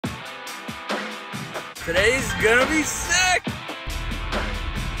Today's gonna be sick!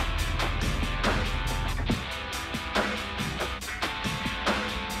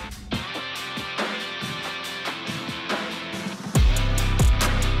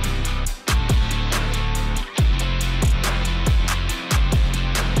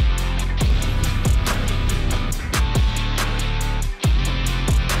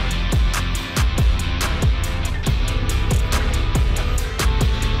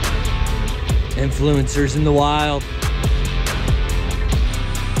 Influencers in the wild.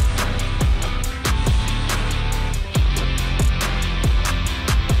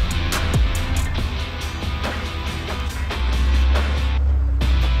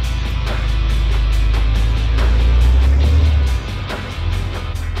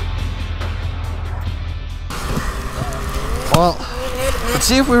 Well, let's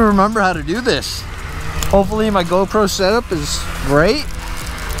see if we remember how to do this. Hopefully my GoPro setup is great.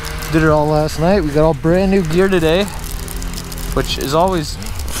 Did it all last night. We got all brand new gear today, which is always,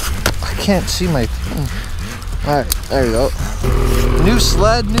 I can't see my thing. All right, there you go. New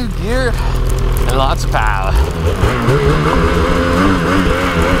sled, new gear, and lots of power.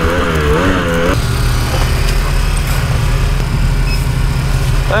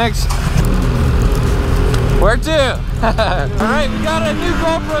 Thanks. Where to? All right, we got a new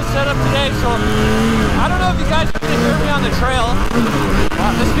GoPro setup today, so I don't know if you guys can hear me on the trail.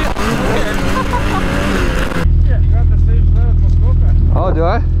 This feels weird. Yeah, you got the same sled as Muskoka. Oh, do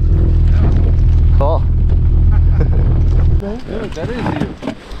I? Yeah. Cool. Dude, that is you.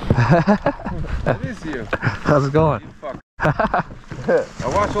 That is you. How's it going? You fuck. I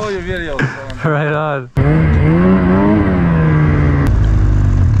watch all your videos. So Right on.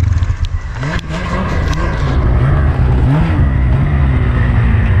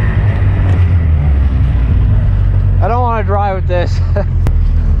 I don't want to drive with this.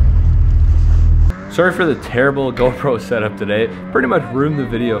 Sorry for the terrible GoPro setup today. Pretty much ruined the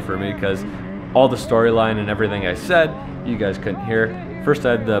video for me because all the storyline and everything I said, you guys couldn't hear. First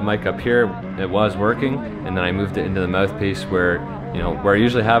I had the mic up here, it was working, and then I moved it into the mouthpiece where, you know, where I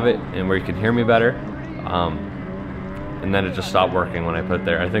usually have it and where you can hear me better. And then it just stopped working when I put it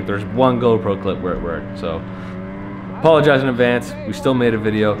there. I think there's one GoPro clip where it worked, so apologize in advance. We still made a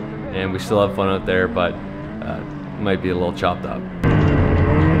video and we still have fun out there, but might be a little chopped up.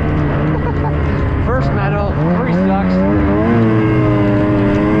 First medal, 3 sucks.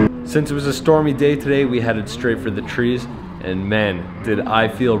 Since it was a stormy day today, we headed straight for the trees, and man, did I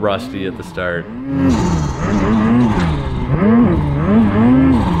feel rusty at the start.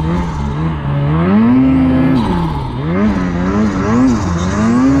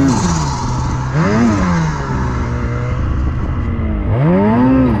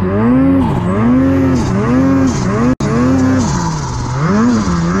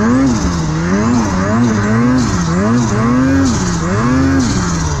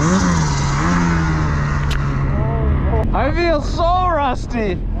 I feel so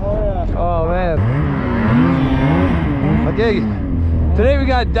rusty. Oh man. Okay, today we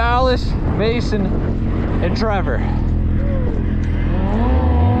got Dallas, Mason, and Trevor.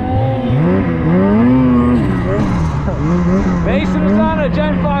 Mason is on a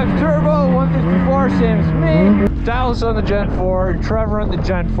Gen 5 Turbo 154, same as me. Dallas on the Gen 4, and Trevor on the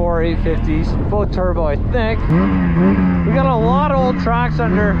Gen 4 850s, both turbo I think. We got a lot of old tracks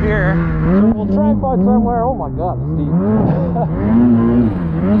under here, so we'll try and find somewhere. Oh my god, it's deep.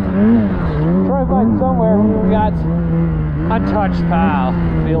 Try and find somewhere where we got untouched pal.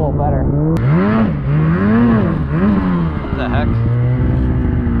 Be a little better. What the heck?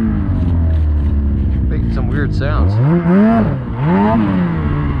 Making some weird sounds.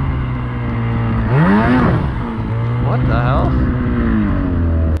 What the hell?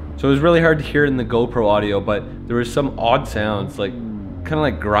 So it was really hard to hear in the GoPro audio, but there was some odd sounds, like kind of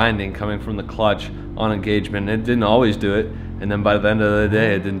like grinding coming from the clutch on engagement. It didn't always do it, and then by the end of the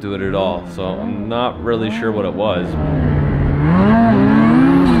day, it didn't do it at all. So I'm not really sure what it was.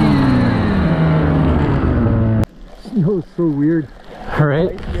 Snow is so weird.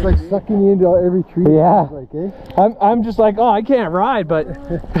 Right? It's like sucking you into every tree. Yeah. Like, eh? I'm just like, oh, I can't ride, but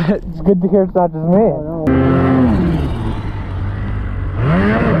it's good to hear it's not just me.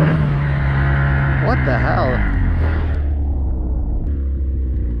 What the hell?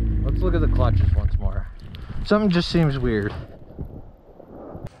 Let's look at the clutches once more. Something just seems weird.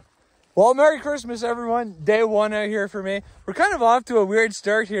 Well, Merry Christmas, everyone. Day 1 out here for me. We're kind of off to a weird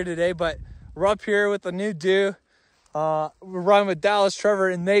start here today, but we're up here with the new do. We're running with Dallas, Trevor,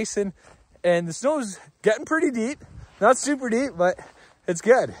 and Mason, and the snow's getting pretty deep. Not super deep, but it's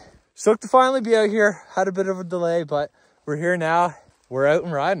good. Stoked to finally be out here. Had a bit of a delay, but we're here now. We're out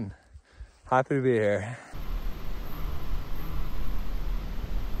and riding. Happy to be here.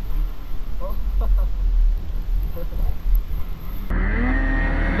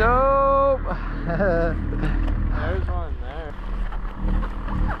 Nope. There's one there.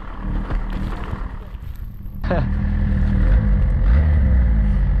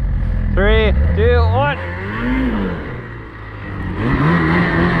 3, 2, 1.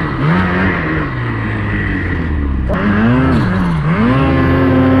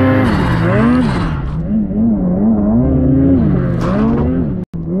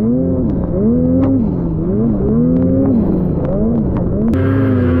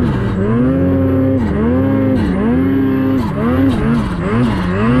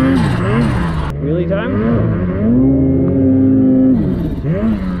 Wheelie time?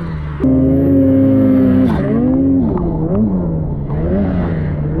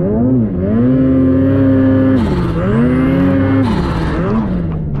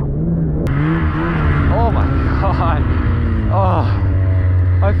 Oh my god. Oh,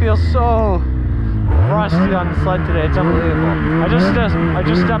 I feel so rusty on the sled today. It's unbelievable. I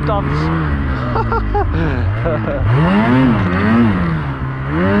just stepped off this.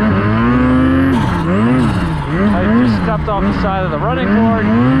 I just stepped off the side of the running board,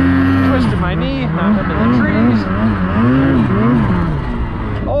 twisted my knee, knocked up in the trees.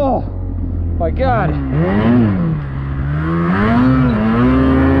 Oh my god.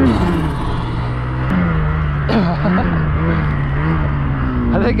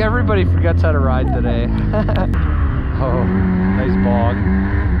 I think everybody forgets how to ride today. Oh, nice bog.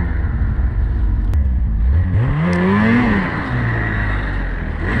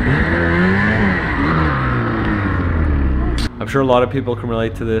 I'm sure a lot of people can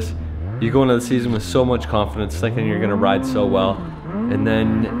relate to this. You go into the season with so much confidence, thinking you're gonna ride so well, and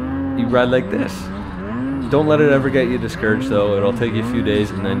then you ride like this. Don't let it ever get you discouraged though. It'll take you a few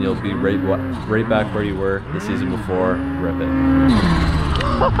days and then you'll be right back where you were the season before. Rip it.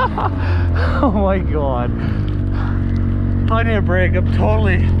 Oh my god. I need a break. I'm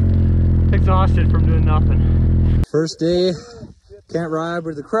totally exhausted from doing nothing. First day, can't ride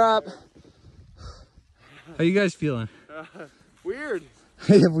with the crap. How you guys feeling? Weird.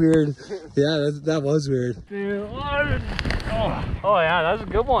 Weird. Yeah, that was weird. Oh yeah, that's a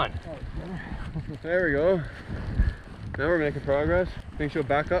good one. There we go. Now we're making progress. Think she'll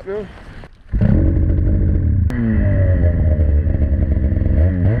back up now?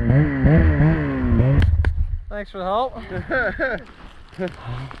 Thanks for the help.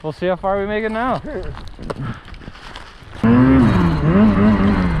 We'll see how far we make it now.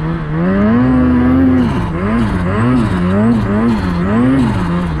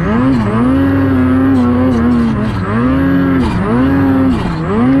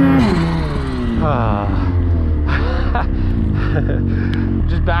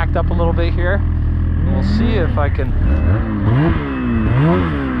 Just backed up a little bit here. We'll see if I can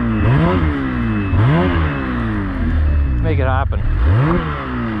make it happen.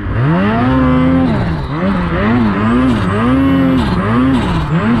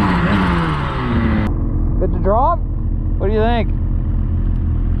 Good to drop? What do you think?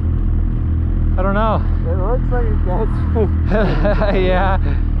 I don't know. It looks like it gets. Yeah.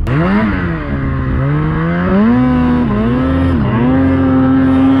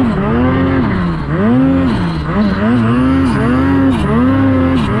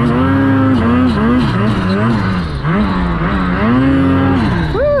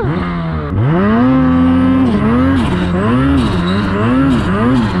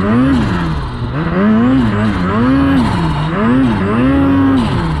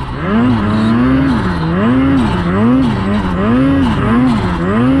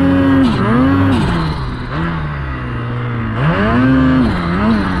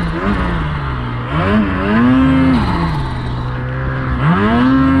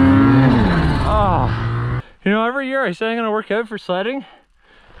 I said I'm gonna work out for sledding,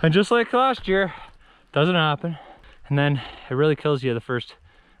 and just like last year, doesn't happen, and then it really kills you the first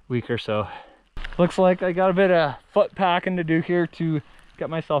week or so. Looks like I got a bit of foot packing to do here to get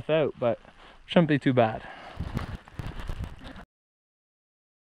myself out, but shouldn't be too bad.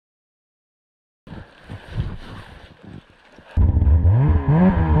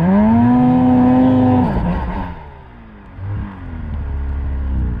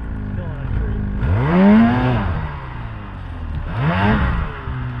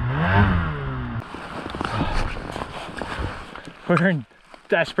 We're in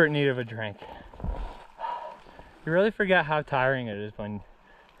desperate need of a drink. You really forget how tiring it is when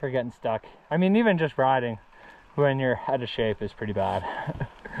you're getting stuck. I mean, even just riding when you're out of shape is pretty bad.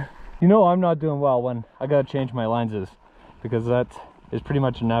 You know I'm not doing well when I gotta change my lenses, because that is pretty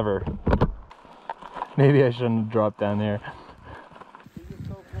much never Maybe I shouldn't have dropped down there.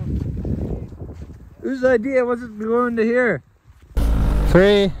 Whose idea was it going to here?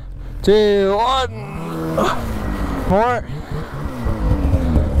 3, 2, 1. More.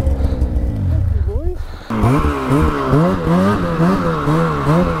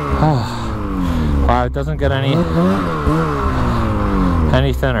 Oh. Wow, it doesn't get any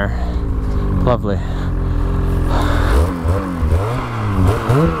thinner. Lovely.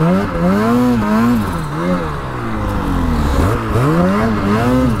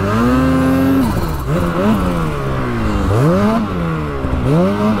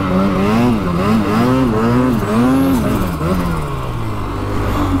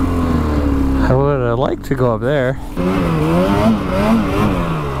 I would have liked to go up there.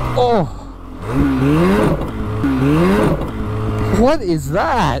 Oh! What is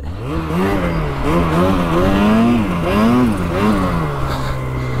that?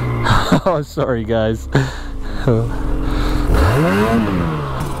 Oh, sorry guys.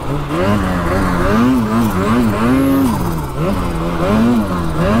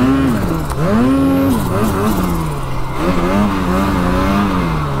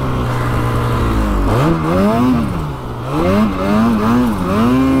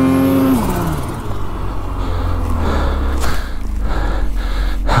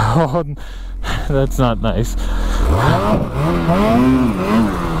 Oh, that's not nice.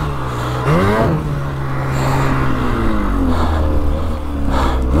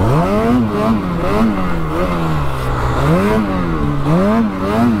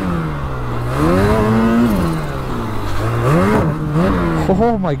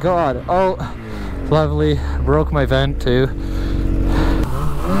 Oh my god. Oh, lovely. Broke my vent too.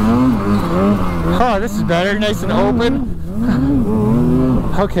 Oh, this is better. Nice and open.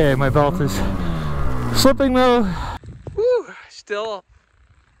 Okay, my belt is slipping though. Woo! Still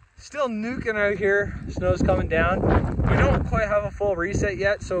nuking out here. Snow's coming down. We don't quite have a full reset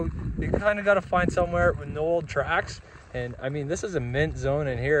yet, so you kind of got to find somewhere with no old tracks. And I mean, this is a mint zone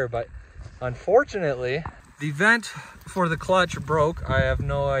in here, but unfortunately, the vent for the clutch broke. I have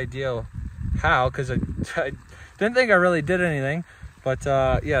no idea how, because I didn't think I really did anything. But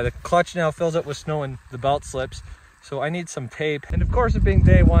yeah, the clutch now fills up with snow and the belt slips. So I need some tape. And of course, it being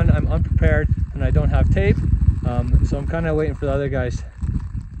day one, I'm unprepared and I don't have tape. So I'm kind of waiting for the other guys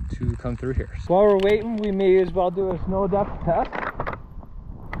to come through here. So while we're waiting, we may as well do a snow depth test.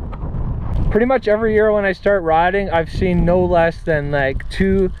 Pretty much every year when I start riding, I've seen no less than like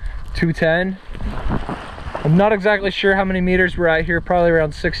 210. I'm not exactly sure how many meters we're at here, probably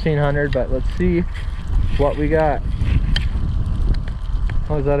around 1600, but let's see what we got.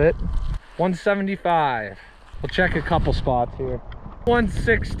 Oh, is that it? 175. We'll check a couple spots here.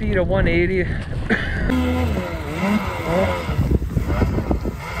 160 to 180.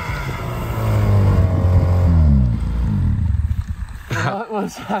 What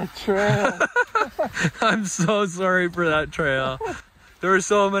was that trail? I'm so sorry for that trail. There were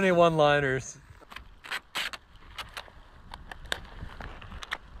so many one-liners.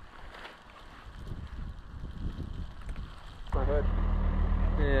 My hood.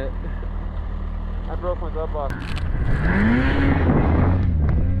 Yeah. I broke my glove box.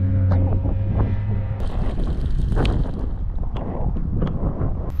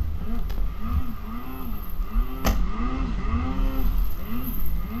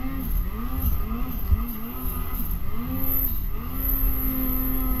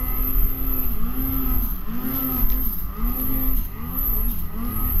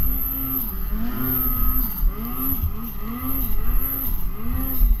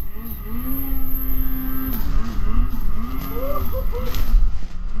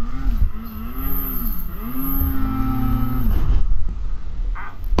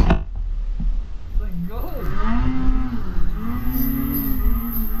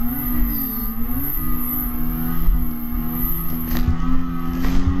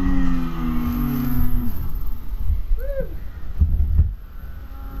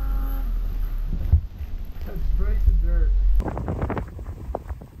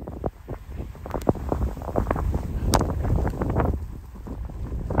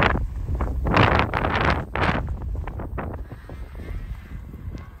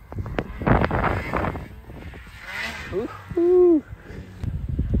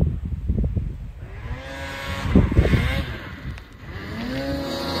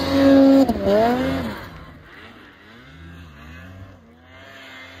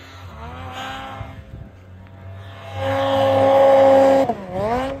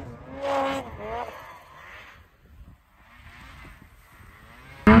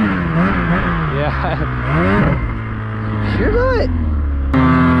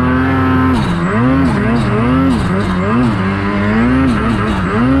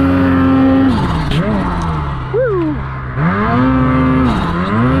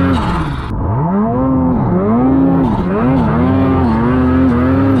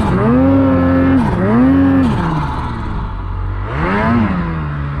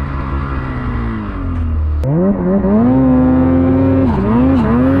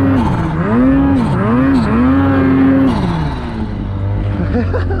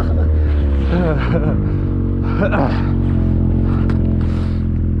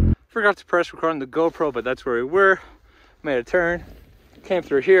 Forgot to press record on the GoPro, but that's where we were. Made a turn, came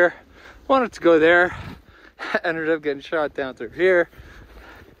through here, wanted to go there, ended up getting shot down through here.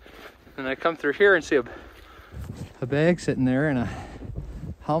 And I come through here and see a bag sitting there and a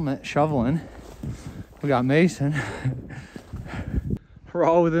helmet shoveling. We got Mason. We're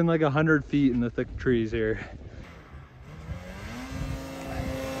all within like 100 feet in the thick trees here.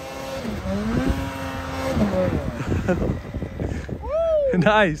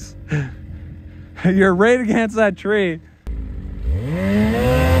 Nice. You're right against that tree.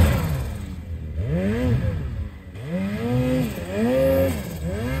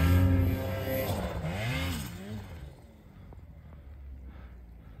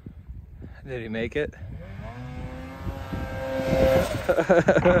 Did he make it?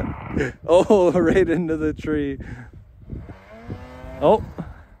 Oh, right into the tree. Oh,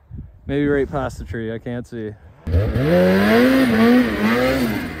 maybe right past the tree. I can't see.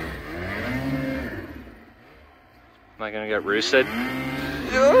 Am I gonna get roosted?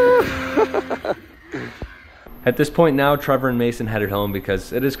 At this point now, Trevor and Mason headed home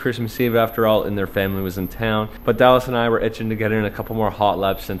because it is Christmas Eve after all and their family was in town. But Dallas and I were itching to get in a couple more hot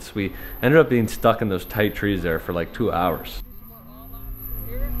laps since we ended up being stuck in those tight trees there for like 2 hours.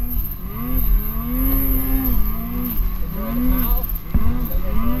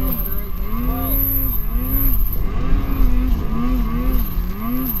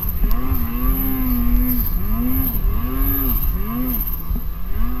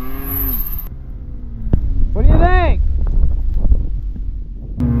 What do you think?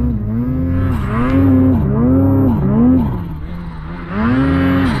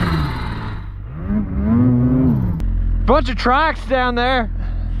 Bunch of tracks down there.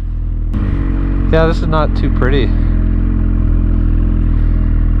 Yeah, this is not too pretty.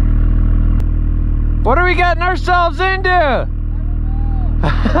 What are we getting ourselves into?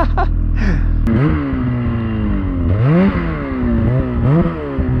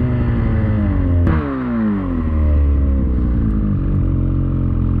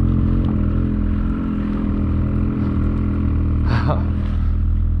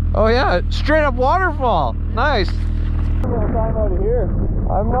 Oh yeah, straight up waterfall. Nice. Out of here.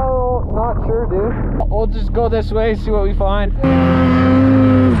 I'm not sure, dude. We'll just go this way, see what we find.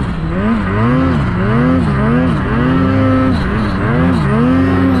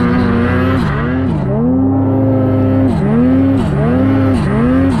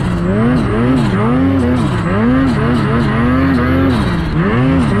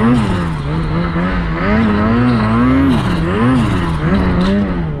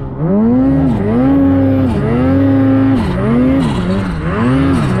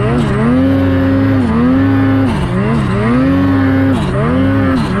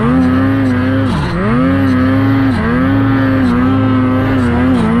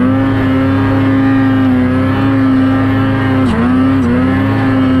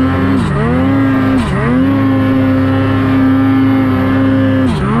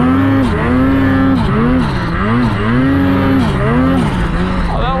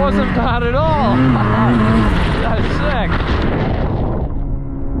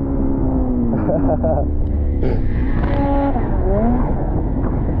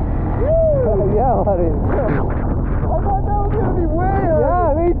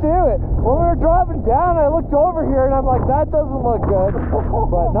 Down, I looked over here and I'm like, that doesn't look good.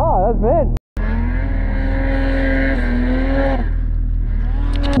 But no, that's mint.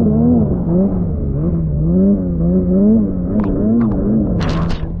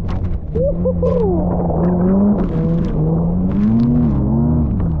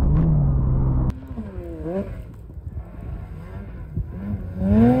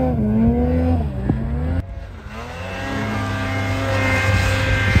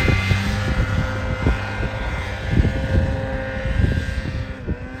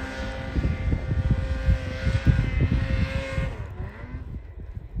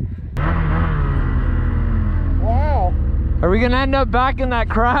 Are we gonna end up back in that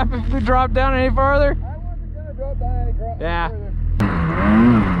crap if we drop down any farther? I wasn't gonna drop down any crap. Yeah.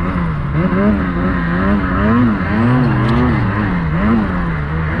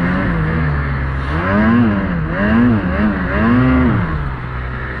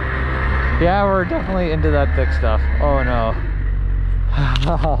 Yeah, we're definitely into that thick stuff. Oh no.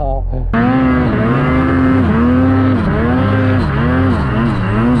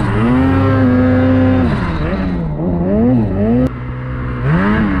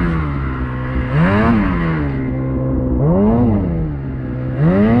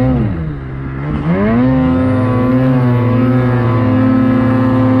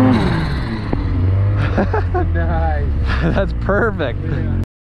 That's perfect. Yeah.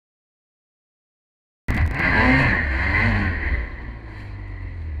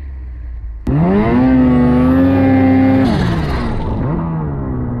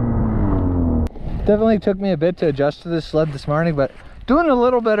 Definitely took me a bit to adjust to this sled this morning, but doing a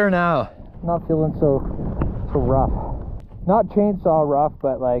little better now. Not feeling so rough. Not chainsaw rough,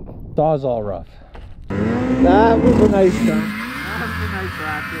 but like sawzall rough. That was a nice duck. That was a nice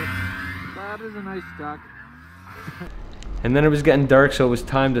ratchet. That is a nice duck. And then it was getting dark, so it was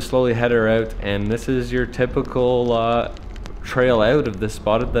time to slowly head her out. And this is your typical trail out of this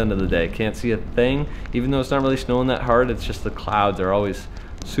spot at the end of the day. Can't see a thing, even though it's not really snowing that hard. It's just the clouds are always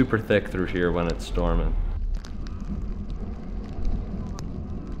super thick through here when it's storming.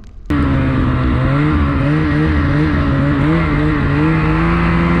 Beautiful.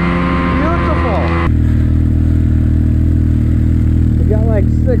 We got like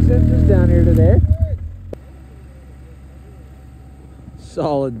 6 inches down here today.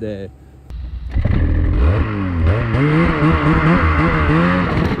 Solid day.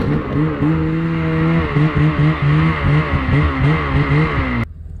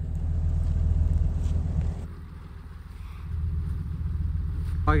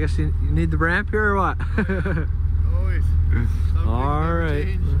 I guess you need the ramp here or what? Always. All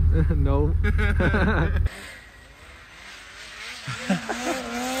right. No.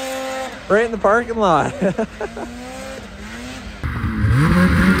 Right in the parking lot.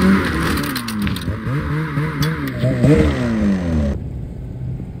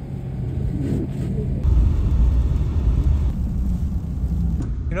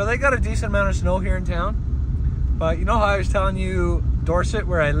 You know, they got a decent amount of snow here in town, but you know how I was telling you Dorset,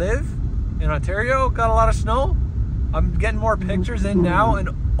 where I live in Ontario, got a lot of snow? I'm getting more pictures in now, and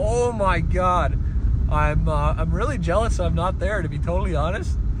oh my god, I'm really jealous I'm not there, to be totally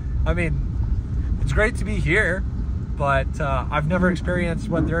honest. I mean, it's great to be here, but I've never experienced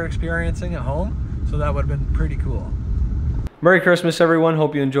what they're experiencing at home, so that would have been pretty cool. Merry Christmas, everyone.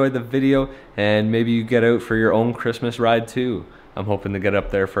 Hope you enjoyed the video, and maybe you get out for your own Christmas ride too. I'm hoping to get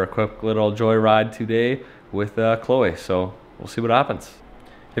up there for a quick little joyride today with Chloe, so we'll see what happens.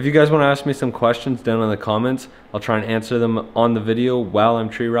 If you guys want to ask me some questions down in the comments, I'll try and answer them on the video while I'm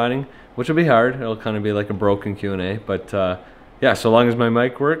tree riding, which will be hard. It'll kind of be like a broken Q&A, but yeah, so long as my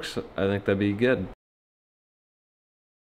mic works, I think that'd be good.